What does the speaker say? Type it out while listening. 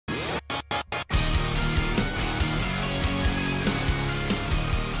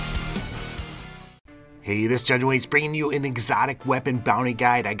Hey, this Juju is bringing you an exotic weapon bounty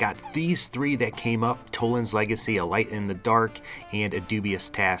guide. I got these three that came up: Toland's Legacy, a Light in the Dark, and a Dubious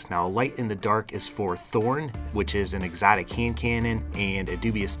Task. Now, a Light in the Dark is for Thorn, which is an exotic hand cannon, and a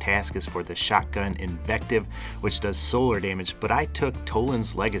Dubious Task is for the Shotgun Invective, which does solar damage. But I took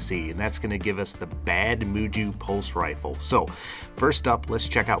Toland's Legacy, and that's going to give us the Bad Juju Pulse Rifle. So, first up, let's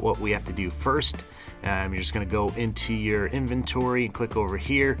check out what we have to do first. You're just going to go into your inventory and click over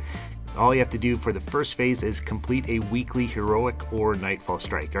here. All you have to do for the first phase is complete a weekly heroic or nightfall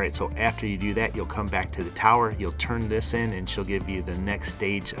strike. Alright, so after you do that, you'll come back to the tower, you'll turn this in, and she'll give you the next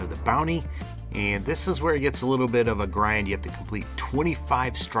stage of the bounty. And this is where it gets a little bit of a grind. You have to complete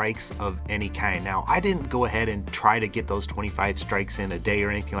 25 strikes of any kind. Now, I didn't go ahead and try to get those 25 strikes in a day or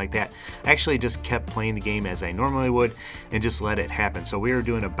anything like that. I actually just kept playing the game as I normally would and just let it happen. So we were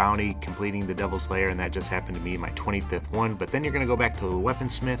doing a bounty, completing the Devil's Lair, and that just happened to be my 25th one. But then you're going to go back to the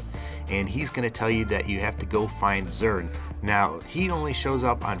weaponsmith, and he's going to tell you that you have to go find Zern. Now, he only shows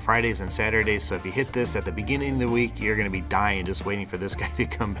up on Fridays and Saturdays, so if you hit this at the beginning of the week, you're going to be dying just waiting for this guy to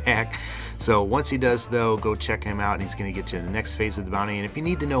come back. So once he does, though, go check him out, and he's going to get you to the next phase of the bounty. And if you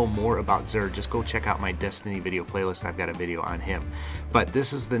need to know more about Zerd, just go check out my Destiny video playlist. I've got a video on him. But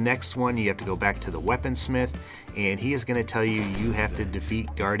this is the next one. You have to go back to the weaponsmith, and he is going to tell you you have to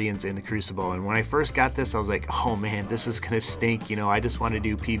defeat Guardians in the Crucible. And when I first got this, I was like, oh man, this is going to stink. You know, I just want to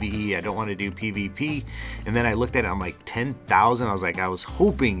do PvE. I don't want to do PvP. And then I looked at it, I'm like, 10,000. I was like, I was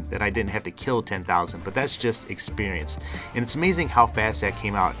hoping that I didn't have to kill 10,000, but that's just experience. And it's amazing how fast that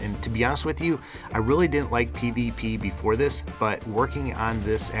came out. And to be honest with you, I really didn't like PvP before this, but working on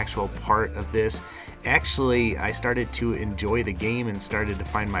this actual part of this, actually I started to enjoy the game and started to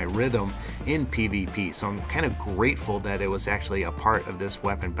find my rhythm in PvP. So I'm kind of grateful that it was actually a part of this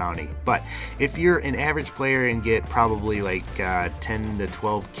weapon bounty. But if you're an average player and get probably like 10 to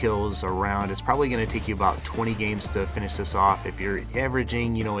 12 kills around, it's probably going to take you about 20 games to finish this off. If you're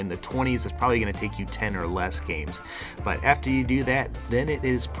averaging, you know, in the 20s, it's probably going to take you 10 or less games. But after you do that, then it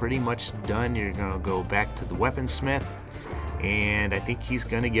is pretty much done. You're going to go back to the weaponsmith, and I think he's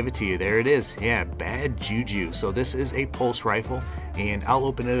going to give it to you. There it is. Yeah, Bad Juju. So this is a pulse rifle, and I'll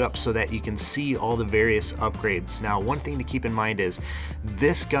open it up so that you can see all the various upgrades. Now, one thing to keep in mind is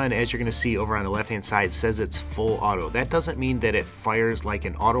this gun, as you're going to see over on the left hand side, says it's full auto. That doesn't mean that it fires like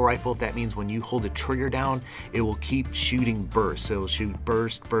an auto rifle. That means when you hold the trigger down, it will keep shooting bursts. It will shoot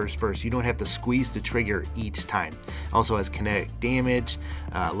burst, burst, burst. You don't have to squeeze the trigger each time. Also has kinetic damage,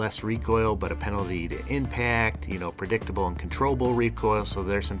 less recoil, but a penalty to impact, you know, predictable and controllable recoil. So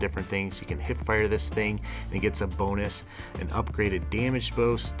there's some different things. You can hip fire this thing, and it gets a bonus, an upgraded damage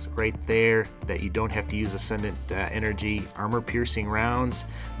boost right there that you don't have to use Ascendant energy. Armor piercing rounds,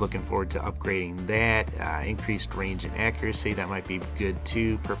 looking forward to upgrading that. Increased range and accuracy, that might be good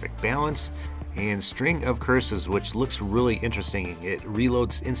too. Perfect balance. And String of Curses, which looks really interesting. It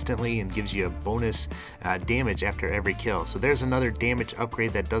reloads instantly and gives you a bonus damage after every kill. So there's another damage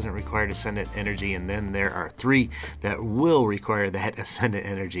upgrade that doesn't require Ascendant energy, and then there are 3 that will require that Ascendant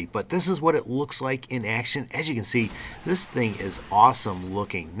energy. But this is what it looks like in action. As you can see, this thing is awesome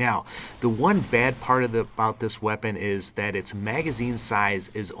looking. Now, the one bad part about this weapon is that its magazine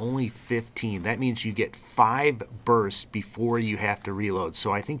size is only 15. That means you get 5 bursts before you have to reload.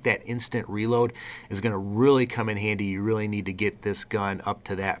 So I think that instant reload is going to really come in handy. You really need to get this gun up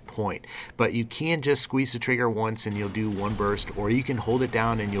to that point. But you can just squeeze the trigger once and you'll do 1 burst, or you can hold it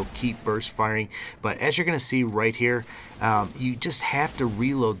down and you'll keep burst firing. But as you're going to see right here, you just have to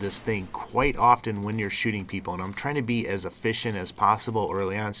reload this thing quite often when you're shooting people. And I'm trying to be as efficient as possible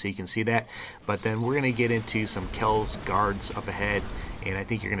early on so you can see that. But then we're going to get into some Kel's guards up ahead, and I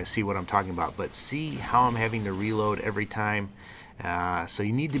think you're going to see what I'm talking about. But see how I'm having to reload every time. So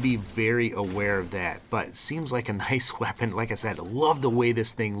you need to be very aware of that. But it seems like a nice weapon. Like I said, I love the way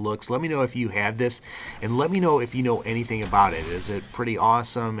this thing looks. Let me know if you have this, and let me know if you know anything about it. Is it pretty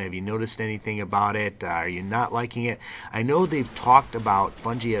awesome? Have you noticed anything about it? Are you not liking it? I know they've talked about,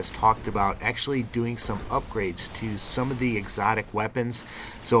 Bungie has talked about actually doing some upgrades to some of the exotic weapons.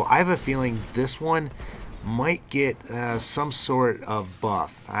 So I have a feeling this one might get some sort of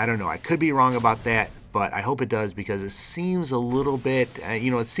buff. I don't know. I could be wrong about that, but I hope it does, because it seems a little bit, you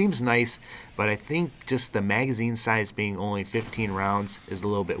know, it seems nice, but I think just the magazine size being only 15 rounds is a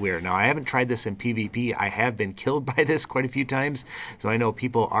little bit weird. Now, I haven't tried this in PvP. I have been killed by this quite a few times, so I know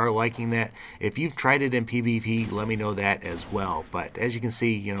people are liking that. If you've tried it in PvP, let me know that as well. But as you can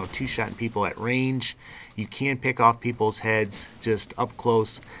see, you know, 2-shotting people at range. You can pick off people's heads just up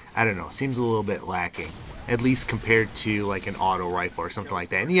close. I don't know, seems a little bit lacking, at least compared to like an auto rifle or something like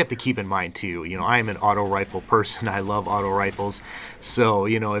that. And you have to keep in mind too, you know, I am an auto rifle person. I love auto rifles. So,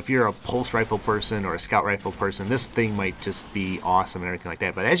 you know, if you're a pulse rifle person or a scout rifle person, this thing might just be awesome and everything like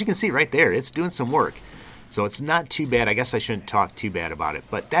that. But as you can see right there, it's doing some work. So it's not too bad. I guess I shouldn't talk too bad about it.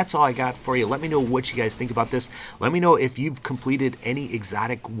 But that's all I got for you. Let me know what you guys think about this. Let me know if you've completed any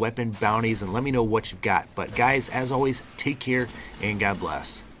exotic weapon bounties, and let me know what you've got. But guys, as always, take care and God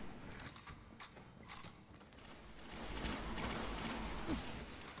bless.